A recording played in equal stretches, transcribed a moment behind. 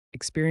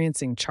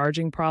Experiencing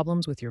charging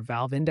problems with your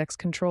valve index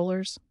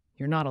controllers?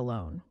 You're not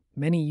alone.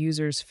 Many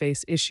users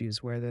face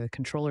issues where the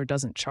controller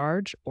doesn't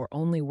charge or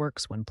only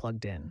works when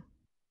plugged in.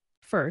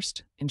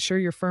 First, ensure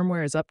your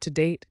firmware is up to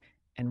date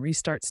and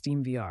restart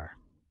SteamVR.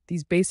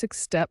 These basic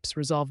steps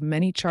resolve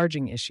many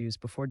charging issues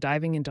before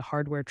diving into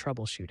hardware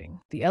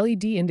troubleshooting. The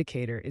LED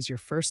indicator is your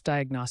first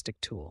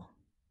diagnostic tool.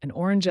 An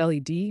orange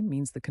LED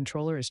means the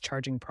controller is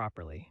charging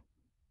properly.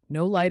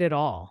 No light at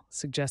all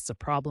suggests a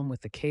problem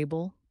with the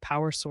cable,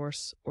 power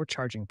source, or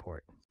charging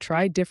port.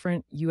 Try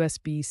different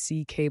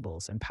USB-C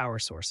cables and power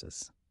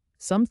sources.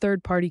 Some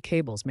third-party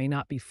cables may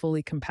not be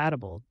fully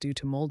compatible due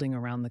to molding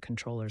around the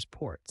controller's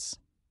ports.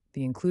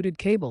 The included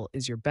cable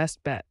is your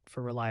best bet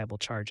for reliable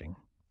charging.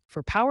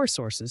 For power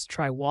sources,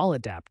 try wall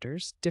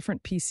adapters,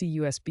 different PC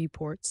USB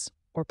ports,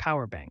 or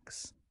power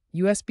banks.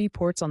 USB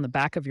ports on the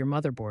back of your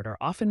motherboard are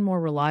often more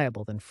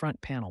reliable than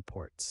front panel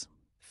ports.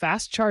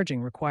 Fast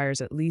charging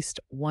requires at least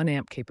 1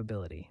 amp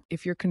capability.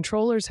 If your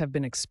controllers have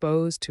been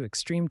exposed to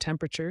extreme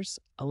temperatures,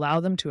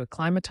 allow them to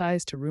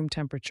acclimatize to room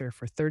temperature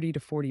for 30 to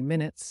 40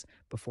 minutes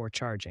before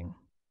charging.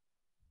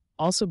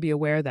 Also be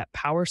aware that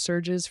power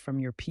surges from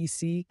your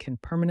PC can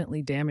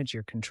permanently damage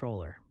your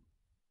controller.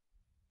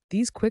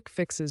 These quick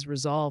fixes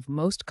resolve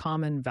most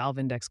common valve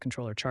index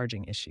controller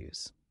charging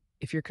issues.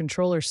 If your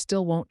controller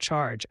still won't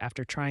charge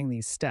after trying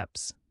these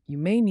steps, you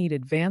may need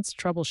advanced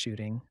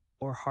troubleshooting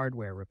or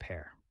hardware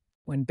repair.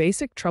 When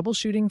basic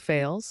troubleshooting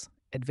fails,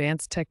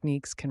 advanced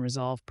techniques can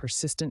resolve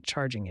persistent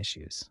charging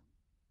issues.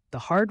 The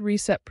hard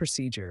reset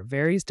procedure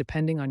varies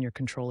depending on your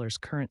controller's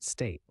current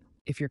state.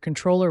 If your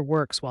controller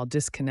works while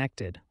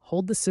disconnected,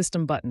 hold the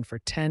system button for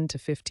 10 to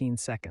 15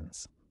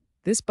 seconds.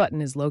 This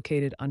button is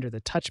located under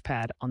the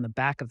touchpad on the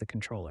back of the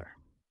controller.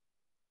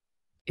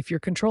 If your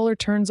controller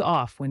turns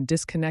off when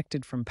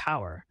disconnected from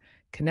power,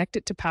 connect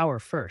it to power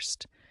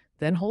first,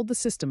 then hold the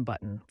system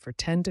button for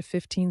 10 to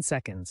 15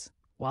 seconds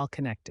while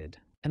connected.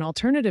 An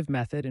alternative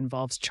method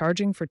involves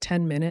charging for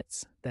 10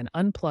 minutes, then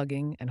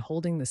unplugging and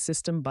holding the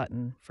system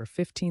button for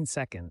 15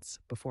 seconds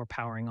before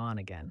powering on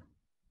again.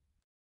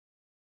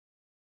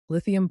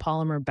 Lithium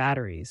polymer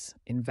batteries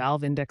in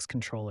valve index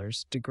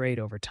controllers degrade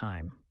over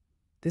time.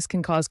 This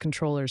can cause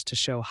controllers to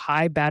show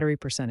high battery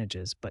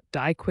percentages but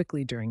die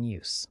quickly during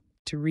use.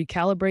 To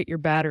recalibrate your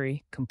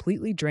battery,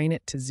 completely drain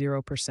it to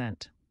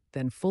 0%,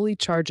 then fully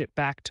charge it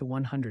back to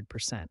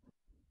 100%.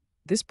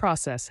 This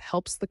process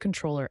helps the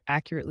controller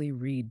accurately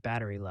read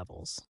battery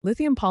levels.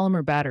 Lithium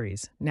polymer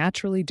batteries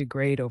naturally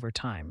degrade over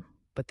time,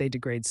 but they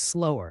degrade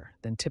slower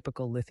than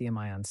typical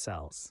lithium-ion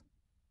cells.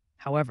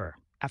 However,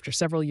 after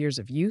several years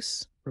of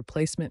use,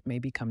 replacement may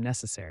become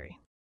necessary.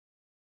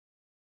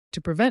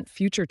 To prevent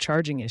future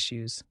charging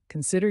issues,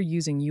 consider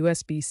using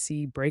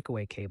USB-C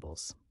breakaway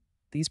cables.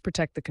 These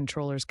protect the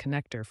controller's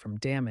connector from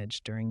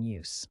damage during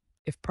use.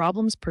 If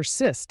problems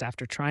persist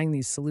after trying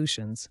these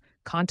solutions,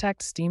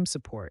 contact Steam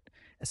support,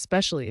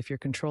 especially if your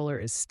controller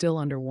is still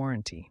under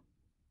warranty.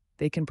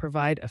 They can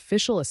provide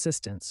official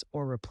assistance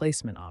or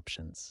replacement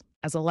options.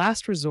 As a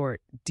last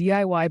resort,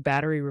 DIY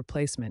battery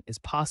replacement is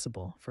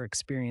possible for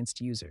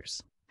experienced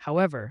users.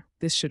 However,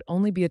 this should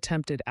only be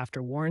attempted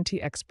after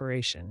warranty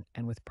expiration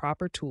and with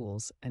proper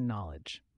tools and knowledge.